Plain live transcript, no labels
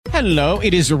Hello,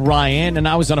 it is Ryan, and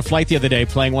I was on a flight the other day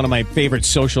playing one of my favorite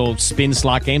social spin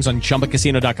slot games on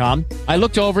ChumbaCasino.com. I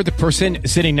looked over at the person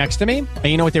sitting next to me, and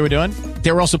you know what they were doing?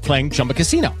 They were also playing Chumba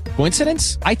Casino.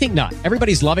 Coincidence? I think not.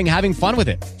 Everybody's loving having fun with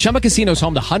it. Chumba Casino is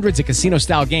home to hundreds of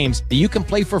casino-style games that you can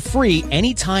play for free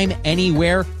anytime,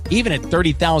 anywhere, even at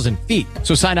 30,000 feet.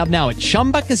 So sign up now at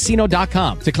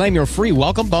ChumbaCasino.com to claim your free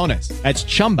welcome bonus. That's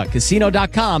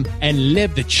ChumbaCasino.com and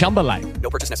live the Chumba life. No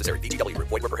purchase necessary. VGW.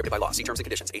 Void were prohibited by law. See terms and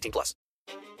conditions. 18+.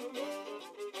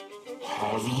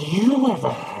 Have you ever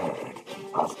heard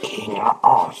of King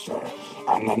Arthur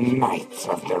and the Knights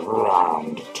of the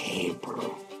Round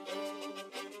Table?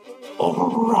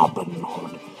 Or Robin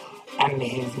Hood and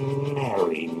his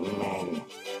merry men?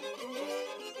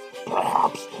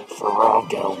 Perhaps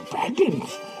Frodo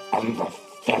Baggins and the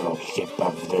Fellowship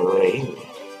of the Ring?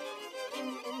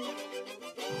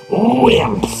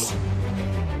 Wimps!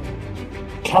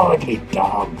 Cowardly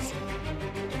dogs!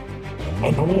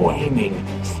 And whining,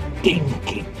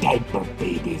 stinky diaper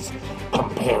babies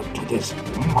compared to this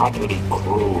motley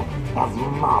crew of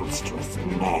monstrous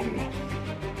men.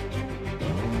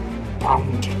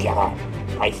 Bound together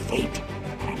by fate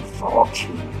and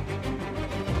fortune.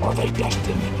 Are they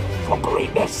destined for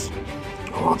greatness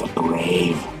or the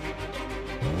grave?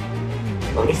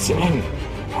 Listen in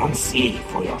and see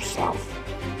for yourself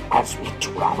as we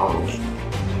travel with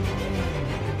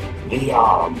the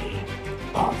army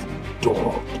of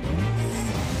Dorkness.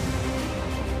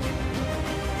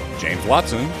 James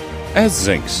Watson as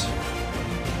Zinx.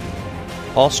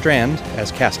 Paul Strand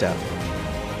as Castav.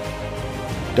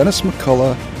 Dennis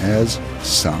McCullough as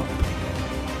Somp.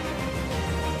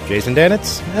 Jason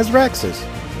Danitz as Raxus.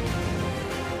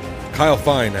 Kyle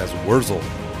Fine as Wurzel.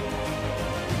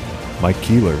 Mike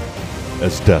Keeler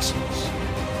as Decimals.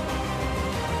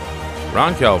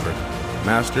 Ron Calvert,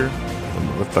 master of the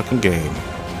motherfucking game.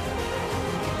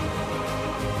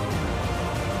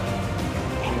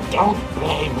 And don't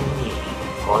blame me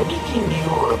for anything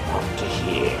you're about to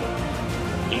hear.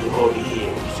 Your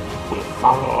ears will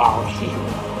follow our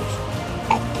heroes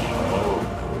at their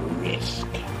own risk.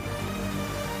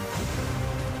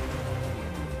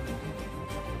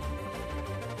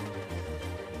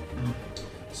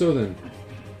 So then,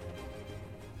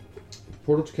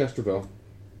 portal to Castrovel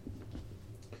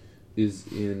is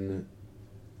in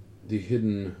the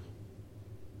hidden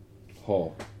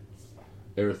hall,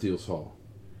 Erethiel's hall.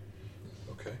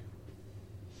 Okay.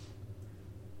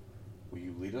 Will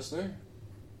you lead us there?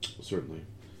 Certainly.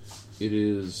 It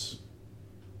is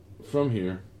from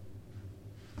here,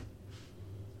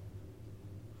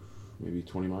 maybe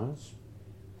 20 miles.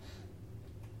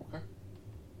 Okay.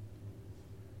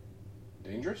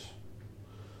 Dangerous?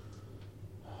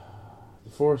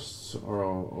 The forests are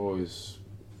always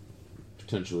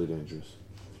potentially dangerous,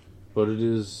 but it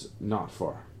is not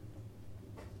far.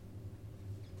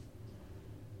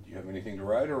 Do you have anything to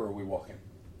ride, or are we walking?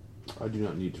 I do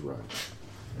not need to ride.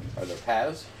 Are there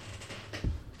paths?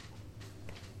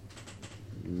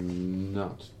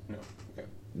 Not. No. Okay.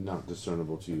 Not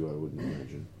discernible to you, I wouldn't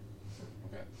imagine.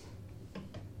 Okay.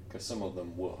 Because some of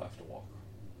them will have to walk.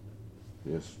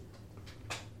 Yes.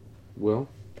 Well,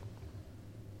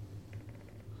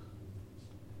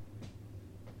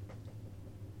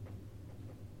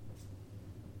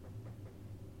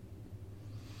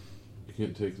 you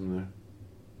can't take them there.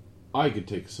 I could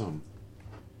take some.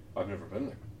 I've never been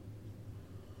there.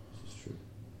 This is true.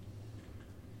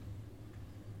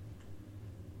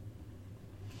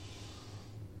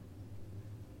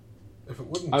 If it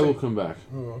wouldn't I will come back.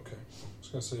 Oh, okay. I was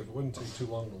going to say, if it wouldn't take too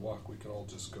long to walk, we could all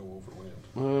just go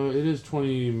overland. It is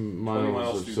 20 miles, 20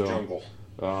 miles or through so. the jungle.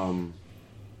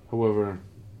 However,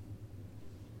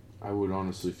 I would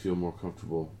honestly feel more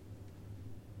comfortable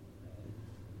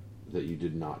that you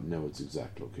did not know its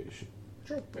exact location.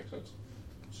 Sure, makes sense.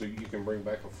 So you can bring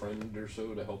back a friend or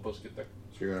so to help us get there?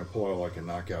 So you're going to pull out like a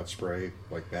knockout spray,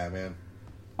 like Batman?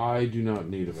 I do not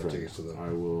need a I'll friend. take it to them.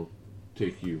 I will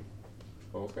take you.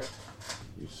 Okay.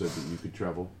 You said that you could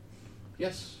travel?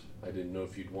 Yes. I didn't know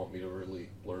if you'd want me to really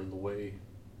learn the way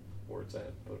where it's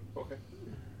at, but okay.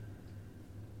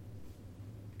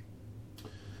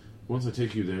 Once I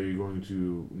take you there, you're going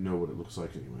to know what it looks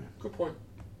like anyway. Good point.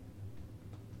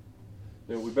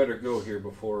 Now, we better go here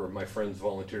before my friends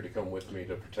volunteer to come with me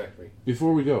to protect me.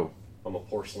 Before we go, I'm a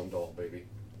porcelain doll, baby.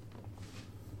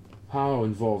 how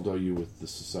involved are you with the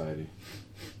society?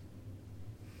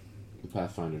 The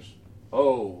Pathfinders?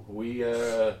 Oh, we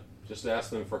just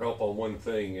asked them for help on one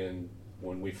thing, and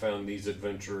when we found these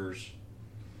adventurers,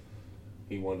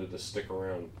 he wanted to stick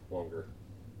around longer.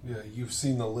 Yeah, you've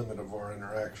seen the limit of our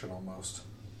interaction almost.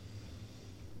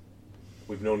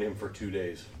 We've known him for 2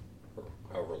 days. or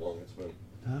however long it's been.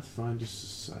 Pathfinder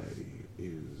Society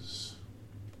is...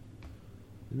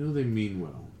 I know they mean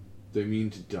well. They mean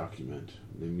to document.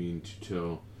 They mean to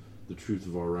tell the truth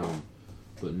of our realm.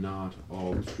 But not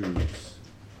all truths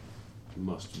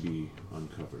must be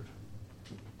uncovered.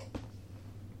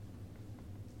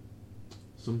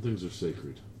 Some things are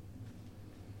sacred.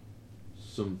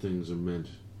 Some things are meant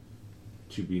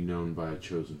to be known by a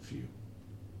chosen few.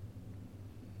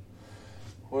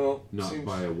 Well, not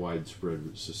by a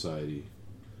widespread society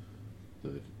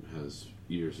that has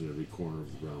ears in every corner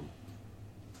of the realm.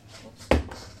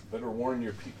 Better warn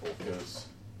your people, because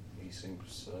he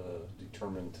seems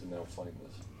determined to now find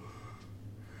this.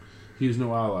 He is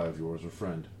no ally of yours or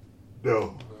friend.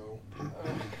 No.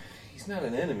 He's not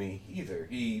an enemy either.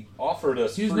 He offered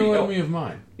us He's free no help. enemy of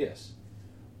mine. Yes.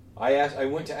 I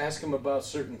went to ask him about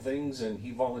certain things, and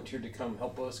he volunteered to come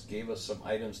help us, gave us some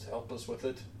items to help us with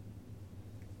it.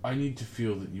 I need to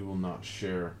feel that you will not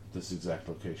share this exact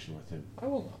location with him. I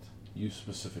will not. You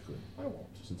specifically. I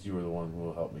won't. Since you are the one who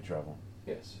will help me travel.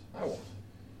 Yes, I won't.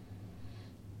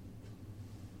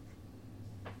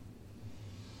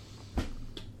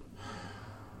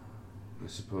 I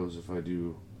suppose if I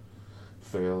do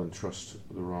fail and trust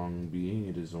the wrong being,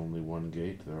 it is only one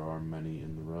gate. There are many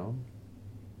in the realm.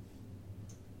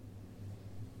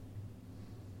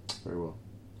 Very well.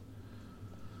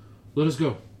 Let us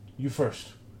go. You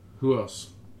first. Who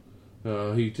else?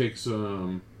 He takes,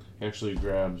 actually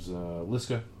grabs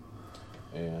Liska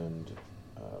and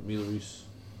Milaris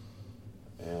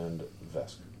and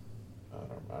Vesk. I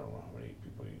don't know how many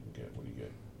people you can get. What do you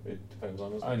get? It depends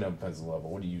on his... I know it depends on the level.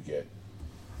 What do you get?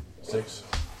 6?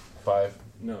 5?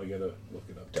 No, you gotta look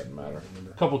it up. Doesn't matter.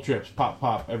 Couple trips.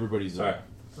 Pop. Everybody's there.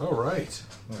 All right.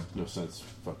 No sense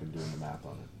fucking doing the math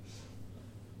on it.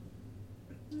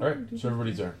 Alright, so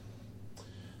everybody's there.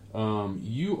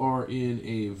 You are in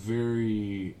a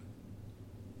very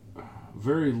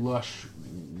lush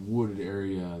wooded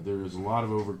area. There's a lot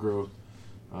of overgrowth.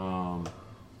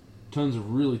 Tons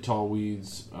of really tall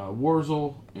weeds.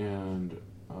 Wurzel and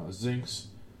zincs.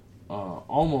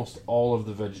 Almost all of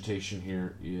the vegetation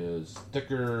here is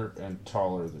thicker and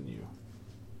taller than you.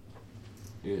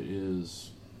 It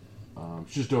is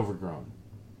it's just overgrown.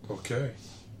 Okay.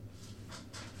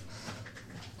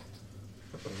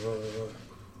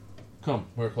 Come,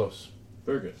 we're close.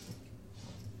 Very good.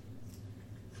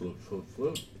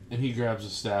 Float. And he grabs a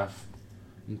staff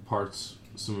and parts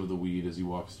some of the weed as he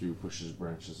walks through, pushes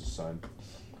branches aside.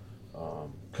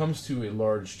 Comes to a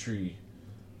large tree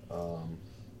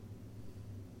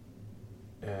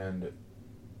and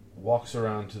walks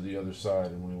around to the other side.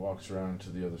 And when he walks around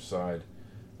to the other side,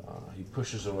 he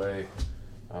pushes away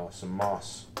some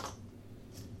moss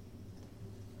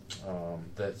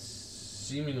that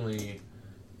seemingly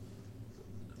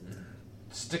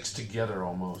sticks together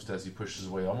almost as he pushes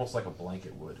away, almost like a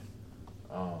blanket would.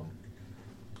 But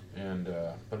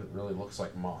it really looks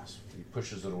like moss. He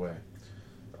pushes it away.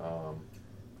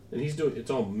 And he's doing, it's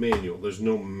all manual. There's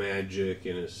no magic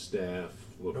in his staff.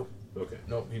 Nope. Okay.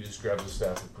 Nope, he just grabs the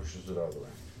staff and pushes it out of the way.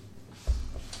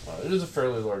 It is a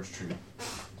fairly large tree.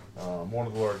 One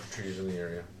of the large trees in the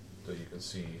area that you can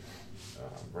see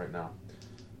right now.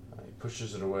 He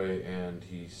pushes it away and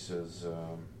he says,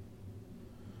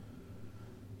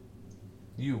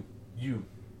 You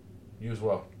as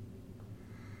well.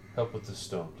 Help with this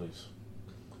stone, please.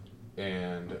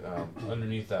 And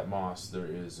underneath that moss, there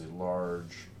is a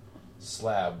large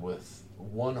slab with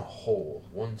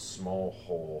one small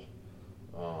hole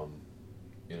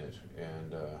in it.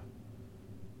 And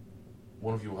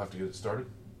one of you will have to get it started.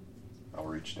 I'll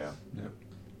reach down. Yep.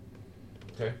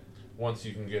 Okay. Once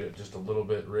you can get it just a little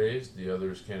bit raised, the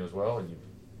others can as well, and you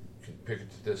can pick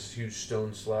this huge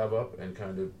stone slab up and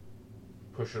kind of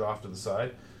push it off to the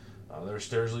side. There are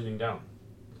stairs leading down.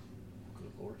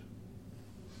 Good Lord.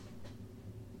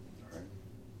 Alright.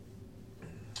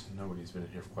 Nobody's been in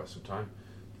here for quite some time.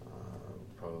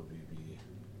 Probably be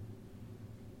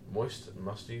moist and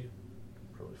musty,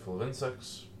 probably full of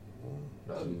insects.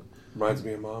 Nothing. Reminds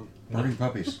me of Mom. Morning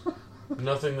puppies.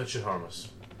 Nothing that should harm us.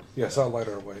 Yes, I'll light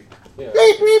our way. Yeah.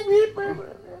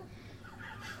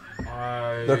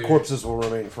 Their corpses will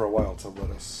remain for a while to let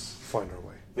us find our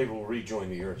way. They will rejoin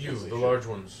the earth. You, the large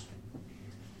ones,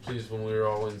 please, when we're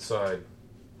all inside,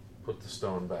 put the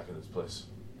stone back in its place.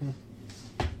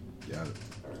 Got it.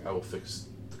 I will fix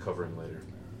the covering later.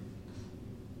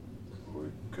 We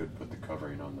could put the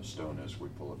covering on the stone as we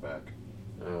pull it back.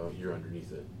 You're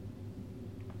underneath it.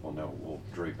 Well, no, we'll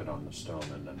drape it on the stone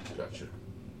and then... Gotcha.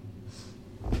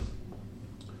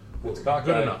 It's cockeyed.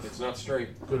 Good enough. It's not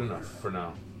straight. Good enough for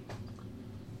now.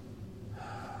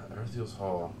 Earthiel's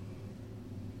Hall.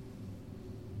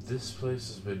 This place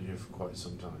has been here for quite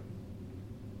some time.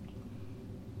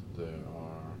 There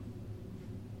are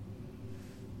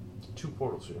 2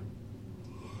 portals here.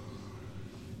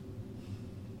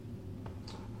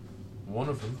 One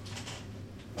of them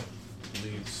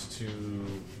leads to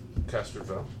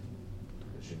Casterville,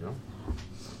 as you know.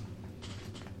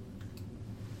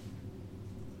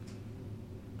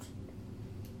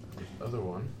 The other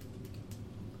one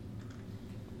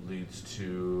leads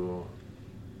to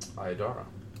Iadara.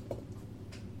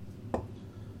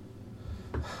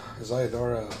 Is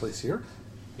Iadara a place here?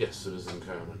 Yes, it is in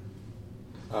Kayaman.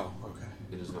 Oh, okay.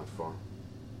 It is not far.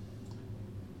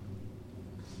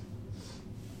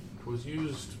 It was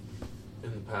used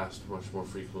in the past much more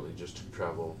frequently just to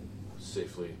travel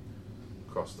safely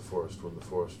across the forest when the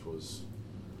forest was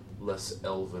less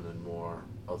elven and more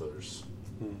others.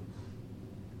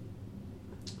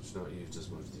 It's not used as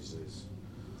much these days.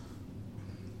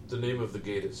 The name of the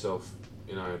gate itself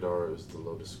in Iadara is the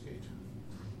Lotus Gate.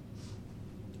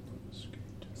 Lotus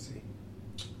Gate. See.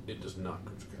 It does not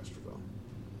go to Casterville.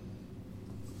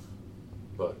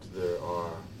 But there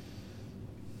are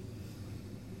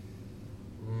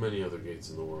many other gates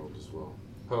in the world as well.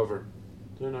 However,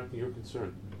 they're not your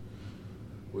concern.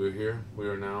 We're here. We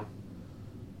are now.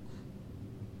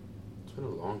 It's been a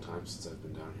long time since I've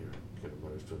been down here. Kind of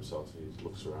mutters to himself. He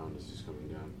looks around as he's coming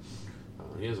down.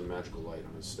 He has a magical light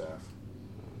on his staff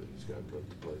that he's got lit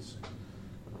the place.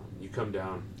 You come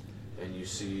down and you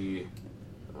see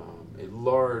a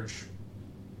large,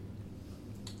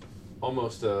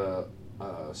 almost a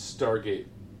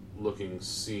Stargate-looking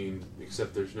scene,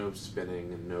 except there's no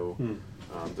spinning and no.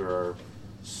 There are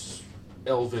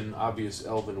obvious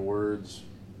elven words,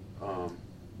 or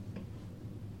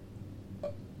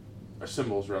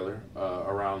symbols rather,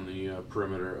 around the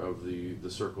perimeter of the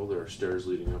circle. There are stairs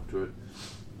leading up to it.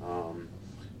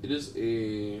 It is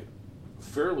a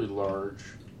fairly large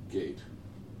gate.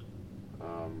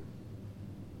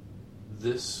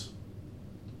 This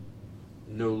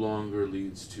no longer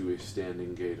leads to a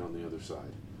standing gate on the other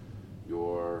side.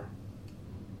 Your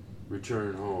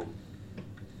return home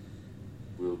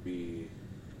will be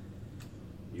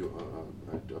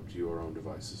up to your own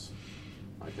devices.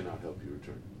 I cannot help you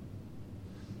return.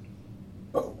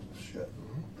 Oh, shit.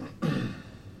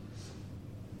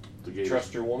 The gate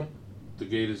Trust your woman? The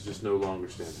gate is just no longer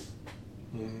standing.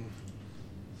 And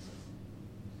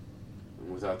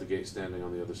without the gate standing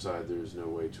on the other side, there is no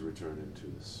way to return into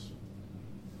this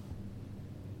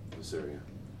area.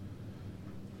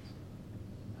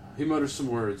 He mutters some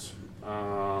words,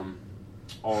 all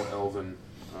elven,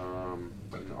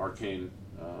 and arcane,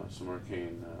 some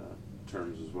arcane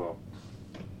terms as well.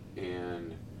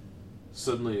 And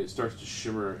suddenly it starts to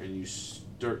shimmer, and you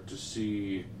start to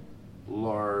see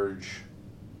large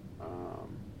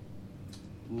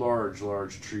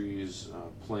trees,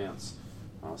 plants,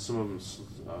 some of them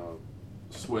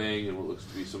swaying in what looks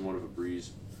to be somewhat of a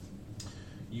breeze.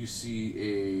 You see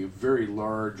a very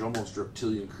large, almost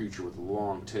reptilian creature with a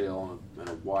long tail and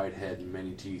a wide head and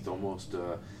many teeth, almost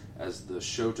as the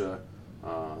Shota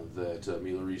that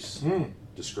Mila Reese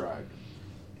described.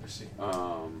 I see.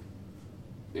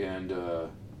 And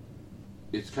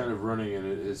it's kind of running,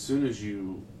 and as soon as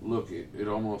you look, it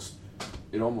almost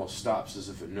stops as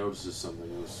if it notices something.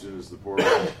 And as soon as the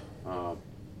portal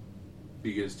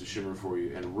begins to shimmer for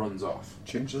you, and runs off.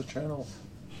 Change the channel.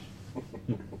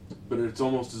 But it's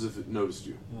almost as if it noticed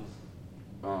you.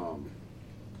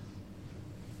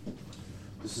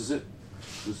 This is it.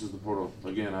 This is the portal.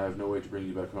 Again, I have no way to bring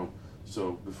you back home.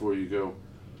 So before you go,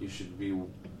 you should be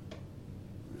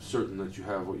certain that you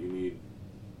have what you need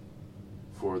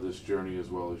for this journey as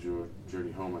well as your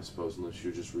journey home, I suppose, unless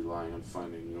you're just relying on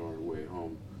finding your way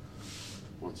home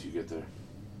once you get there.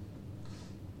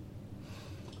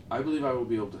 I believe I will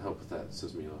be able to help with that,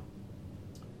 says Mila.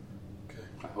 Okay.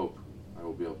 I hope I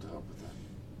will be able to help with that.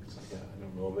 Yeah, I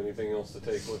don't know of anything else to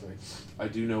take with me. I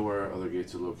do know where other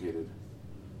gates are located.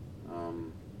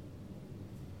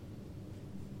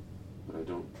 But I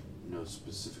don't know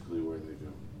specifically where they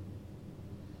go.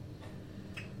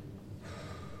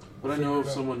 But I know of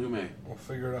someone who may. We'll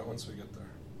figure it out once we get there.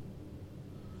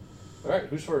 Alright,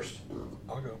 who's first?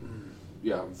 I'll go.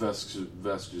 Yeah,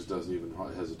 Vesk just doesn't even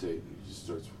hesitate. He just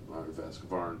starts,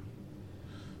 Varn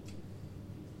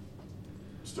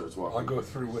starts walking. I'll go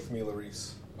through with Mila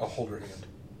Reese. I'll hold her hand.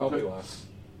 I'll be last.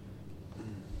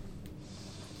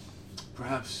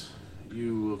 Perhaps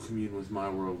you will commune with my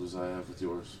world as I have with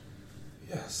yours.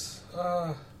 Yes.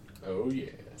 Oh yeah.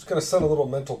 I was going to send a little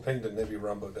mental ping to Nibby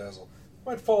Rumbo Dazzle.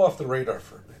 Might fall off the radar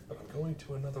for a bit, but I'm going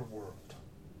to another world.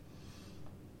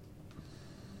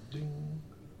 Ding.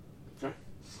 Okay.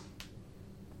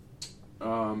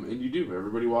 And you do.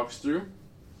 Everybody walks through.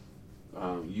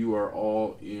 You are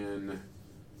all in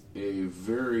a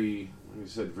very, like I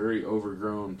said, very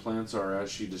overgrown. Plants are,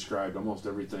 as she described, almost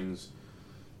everything's,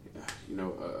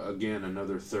 again,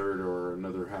 another third or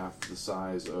another half the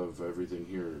size of everything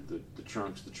here. The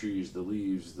trunks, the trees, the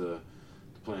leaves, the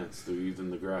plants, even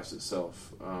the grass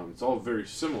itself. It's all very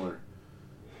similar.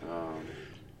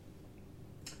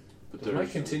 But Did my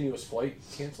continuous flight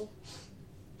cancel?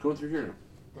 Going through here now.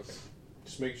 Okay.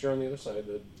 Just make sure on the other side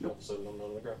that all of a sudden I'm not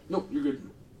on the ground. Nope, you're good.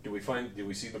 Do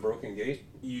we see the broken gate?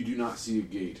 You do not see a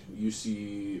gate. You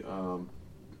see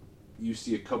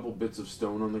a couple bits of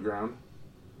stone on the ground.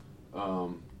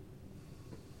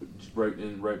 Just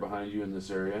right behind you in this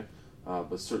area,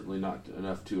 but certainly not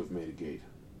enough to have made a gate.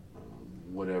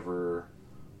 Whatever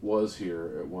was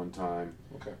here at one time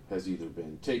has either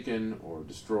been taken or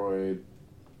destroyed,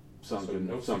 sunken,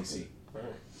 so no something. All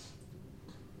right.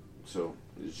 So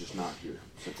it's just not here.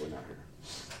 Simply not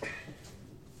here.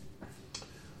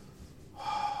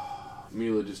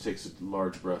 Mila just takes a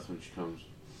large breath when she comes.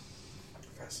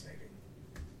 Fascinating.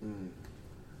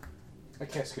 I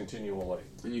cast continual light.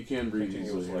 And you can breathe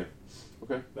Continuous easily. light.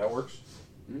 Okay. That works?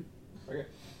 Mm-hmm. Okay.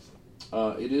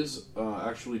 It is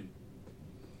actually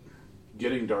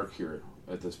getting dark here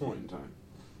at this point in time.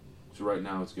 So right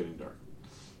now it's getting dark.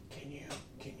 Can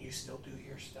you still do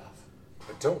your stuff?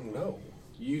 I don't know.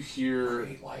 You hear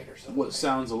Create light or something. what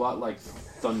sounds a lot like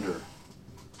thunder.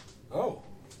 Oh.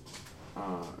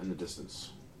 In the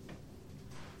distance.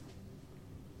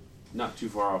 Not too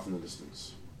far off in the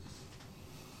distance.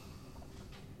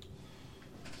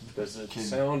 Does it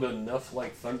sound enough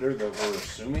like thunder that we're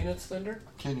assuming it's thunder?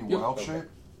 Can you wild Okay. shape?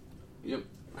 Yep.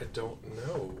 I don't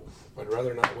know. I'd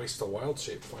rather not waste a wild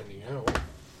shape finding out.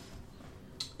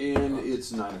 And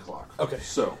it's 9 o'clock. Okay.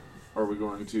 So, are we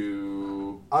going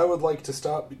to... I would like to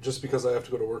stop just because I have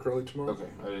to go to work early tomorrow. Okay.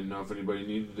 I didn't know if anybody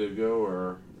needed to go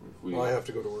or if we... Well, I have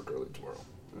to go to work early tomorrow.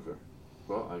 Okay.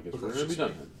 Well, I guess But we're that's going to be just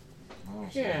done me. then. Oh,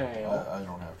 so Yeah. I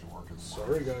don't have to work in the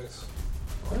morning. Sorry, guys.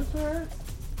 That's alright.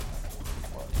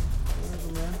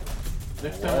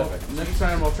 Next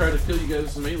time I'll try to kill you guys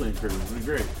with some alien crew. It'll be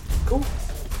great. Cool.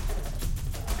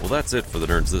 Well, that's it for the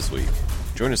Nerds this week.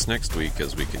 Join us next week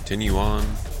as we continue on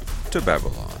to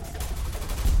Babylon.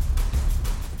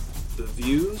 The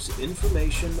views,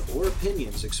 information, or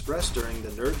opinions expressed during the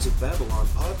Nerds of Babylon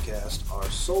podcast are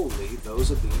solely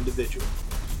those of the individual,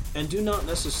 and do not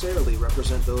necessarily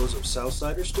represent those of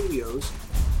Southsider Studios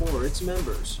or its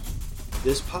members.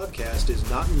 This podcast is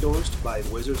not endorsed by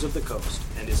Wizards of the Coast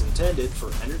and is intended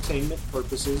for entertainment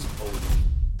purposes only.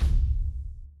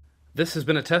 This has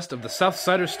been a test of the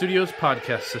Southsider Studios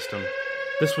podcast system.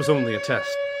 This was only a test.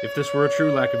 If this were a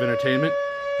true lack of entertainment,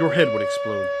 your head would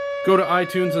explode. Go to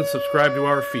iTunes and subscribe to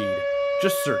our feed.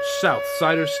 Just search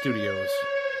Southsider Studios.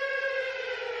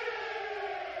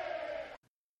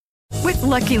 With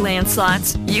Lucky Land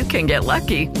Slots, you can get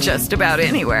lucky just about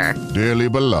anywhere. Dearly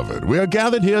beloved, we are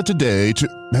gathered here today to...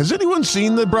 Has anyone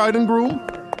seen the bride and groom?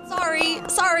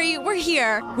 Sorry, we're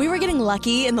here. We were getting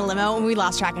lucky in the limo and we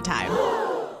lost track of time.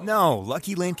 No,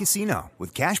 Lucky Land Casino,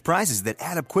 with cash prizes that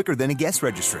add up quicker than a guest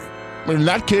registry. In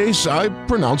that case, I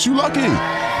pronounce you lucky.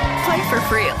 Play for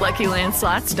free at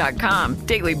LuckyLandSlots.com.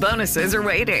 Daily bonuses are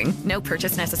waiting. No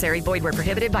purchase necessary. Void where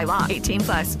prohibited by law.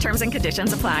 18+. Terms and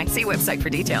conditions apply. See website for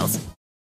details.